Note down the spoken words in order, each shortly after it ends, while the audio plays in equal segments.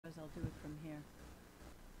I'll do it from here.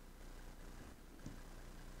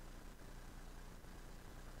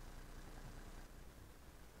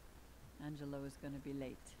 Angelo is going to be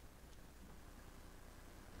late.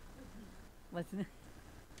 Wasn't it?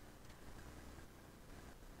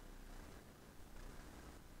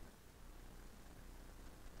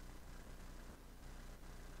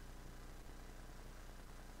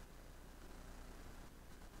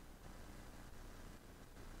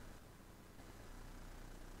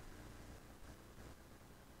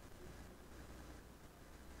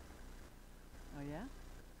 Oh, yeah?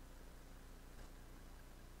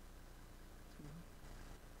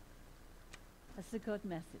 A Sukkot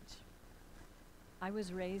message. I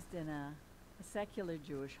was raised in a secular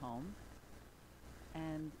Jewish home,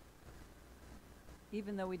 and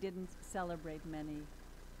even though we didn't celebrate many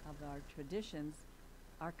of our traditions,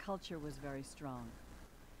 our culture was very strong.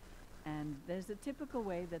 And there's a typical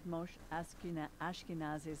way that most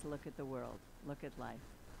Ashkenazis look at the world, look at life.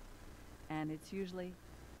 And it's usually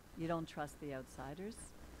you don't trust the outsiders,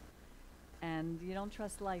 and you don't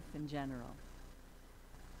trust life in general.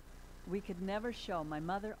 We could never show, my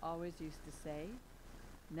mother always used to say,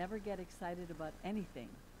 never get excited about anything,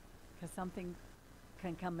 because something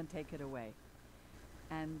can come and take it away.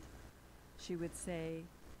 And she would say,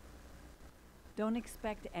 don't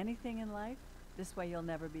expect anything in life, this way you'll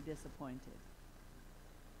never be disappointed.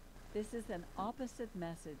 This is an opposite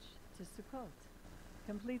message to Sukkot,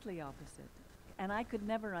 completely opposite. And I could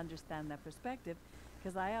never understand that perspective,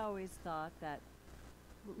 because I always thought that,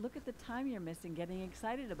 look at the time you're missing getting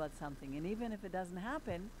excited about something, and even if it doesn't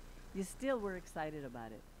happen, you still were excited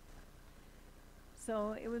about it.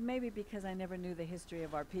 So it was maybe because I never knew the history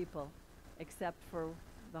of our people, except for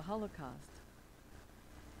the Holocaust.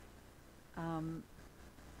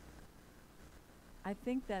 I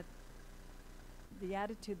think that the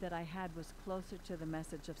attitude that I had was closer to the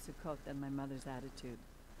message of Sukkot than my mother's attitude.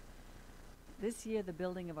 This year, the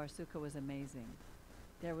building of our sukkah was amazing.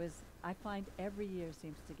 I find every year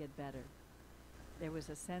seems to get better. There was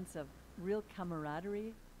a sense of real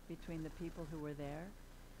camaraderie between the people who were there,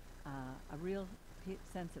 a real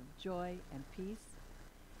sense of joy and peace.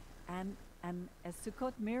 And a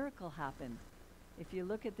Sukkot miracle happened. If you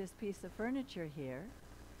look at this piece of furniture here,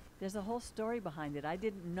 there's a whole story behind it. I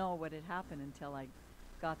didn't know what had happened until I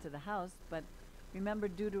got to the house, but remember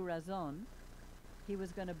Dudu Razon? He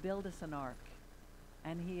was going to build us an ark,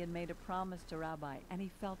 and he had made a promise to Rabbi, and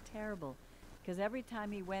he felt terrible, because every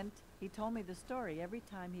time he went, he told me the story, every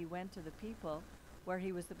time he went to the people where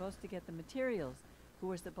he was supposed to get the materials, who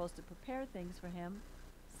were supposed to prepare things for him,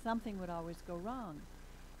 something would always go wrong.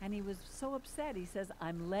 And he was so upset. He says,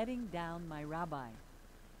 I'm letting down my rabbi.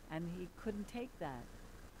 And he couldn't take that.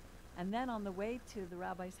 And then on the way to the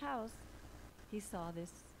rabbi's house, he saw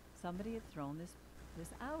somebody had thrown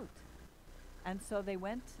this out. And so they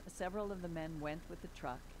went, several of the men went with the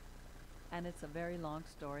truck. And it's a very long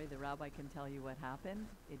story. The rabbi can tell you what happened.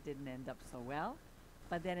 It didn't end up so well.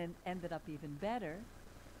 But then it ended up even better,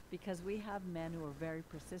 because we have men who are very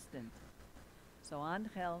persistent. So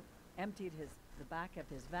Angel emptied the back of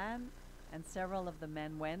his van, and several of the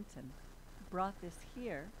men went and brought this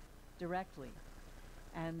here directly.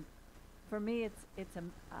 And for me, it's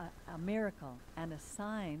a miracle and a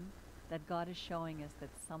sign that God is showing us that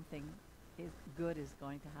something good is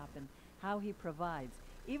going to happen, how he provides,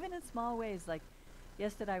 even in small ways. Like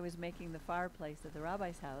yesterday I was making the fireplace at the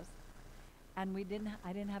rabbi's house, and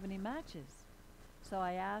I didn't have any matches. So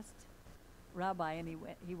I asked Rabbi, and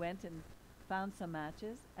he went and found some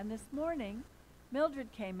matches. And this morning,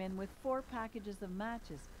 Mildred came in with 4 packages of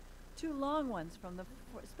matches, 2 long ones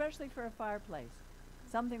especially for a fireplace,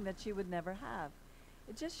 something that she would never have.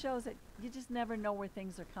 It just shows that you just never know where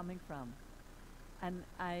things are coming from. And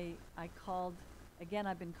I called, again,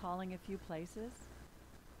 I've been calling a few places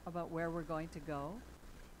about where we're going to go.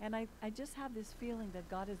 And I just have this feeling that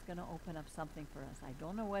God is going to open up something for us. I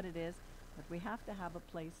don't know what it is, but we have to have a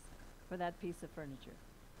place for that piece of furniture.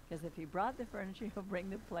 Because if he brought the furniture, he'll bring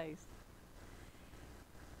the place.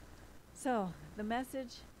 So, the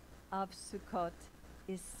message of Sukkot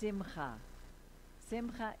is Simcha.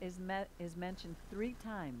 Simcha is mentioned 3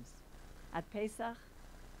 times. At Pesach,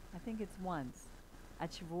 I think it's once. At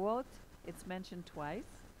Shavuot, it's mentioned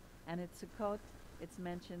twice. And at Sukkot, it's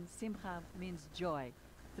mentioned, Simcha means joy,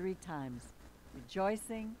 3 times.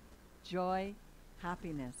 Rejoicing, joy,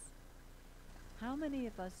 happiness. How many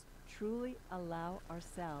of us truly allow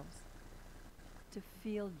ourselves to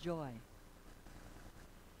feel joy?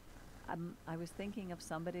 I was thinking of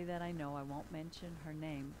somebody that I know, I won't mention her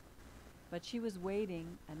name, but she was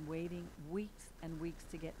waiting and waiting weeks and weeks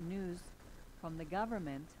to get news from the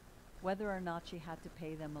government whether or not she had to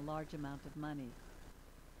pay them a large amount of money.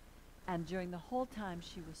 And during the whole time,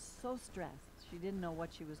 she was so stressed. She didn't know what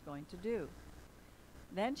she was going to do.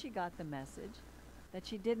 Then she got the message that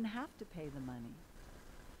she didn't have to pay the money.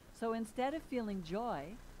 So instead of feeling joy,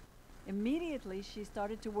 immediately she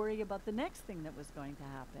started to worry about the next thing that was going to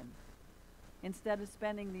happen. Instead of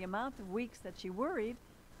spending the amount of weeks that she worried,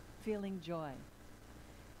 feeling joy.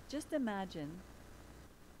 Just imagine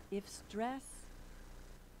if stress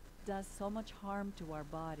does so much harm to our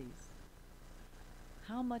bodies,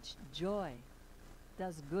 how much joy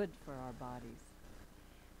does good for our bodies.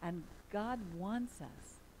 And God wants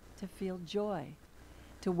us to feel joy,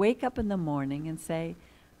 to wake up in the morning and say,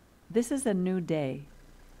 this is a new day.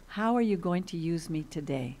 How are you going to use me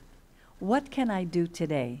today? What can I do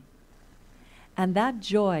today? And that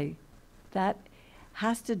joy, that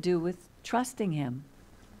has to do with trusting Him.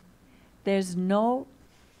 There's no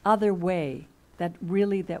other way that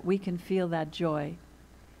we can feel that joy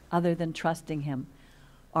other than trusting Him.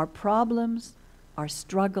 Our problems, our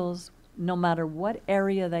struggles, no matter what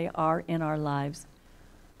area they are in our lives,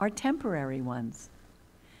 are temporary ones.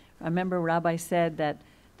 I remember Rabbi said that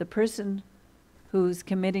the person who's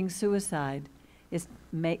committing suicide is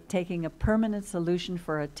taking a permanent solution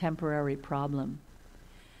for a temporary problem.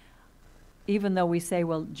 Even though we say,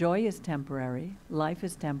 well, joy is temporary, life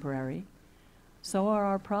is temporary, so are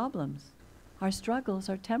our problems. Our struggles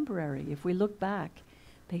are temporary. If we look back,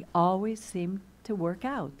 they always seem to work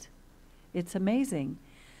out. It's amazing.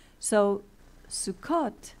 So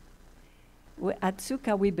Sukkot, at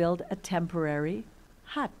Sukkah we build a temporary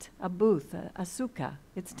hut, a booth, a sukkah.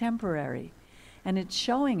 It's temporary. And it's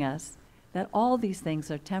showing us that all these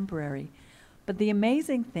things are temporary. But the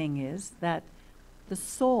amazing thing is that the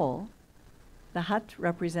soul, the hut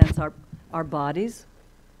represents our bodies,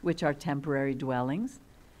 which are temporary dwellings,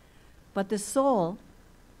 but the soul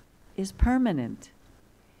is permanent.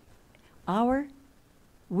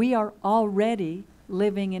 We are already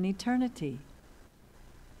living in eternity.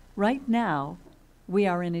 Right now, we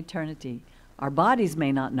are in eternity. Our bodies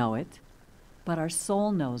may not know it, but our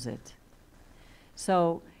soul knows it.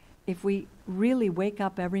 So if we really wake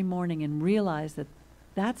up every morning and realize that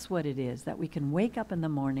that's what it is, that we can wake up in the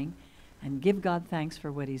morning and give God thanks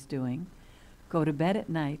for what He's doing, go to bed at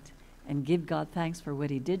night and give God thanks for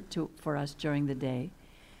what He did for us during the day,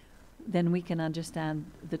 then we can understand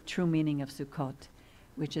the true meaning of Sukkot,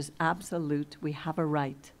 which is absolute. We have a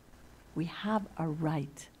right. We have a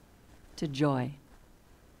right to joy.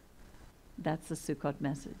 That's the Sukkot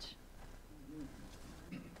message.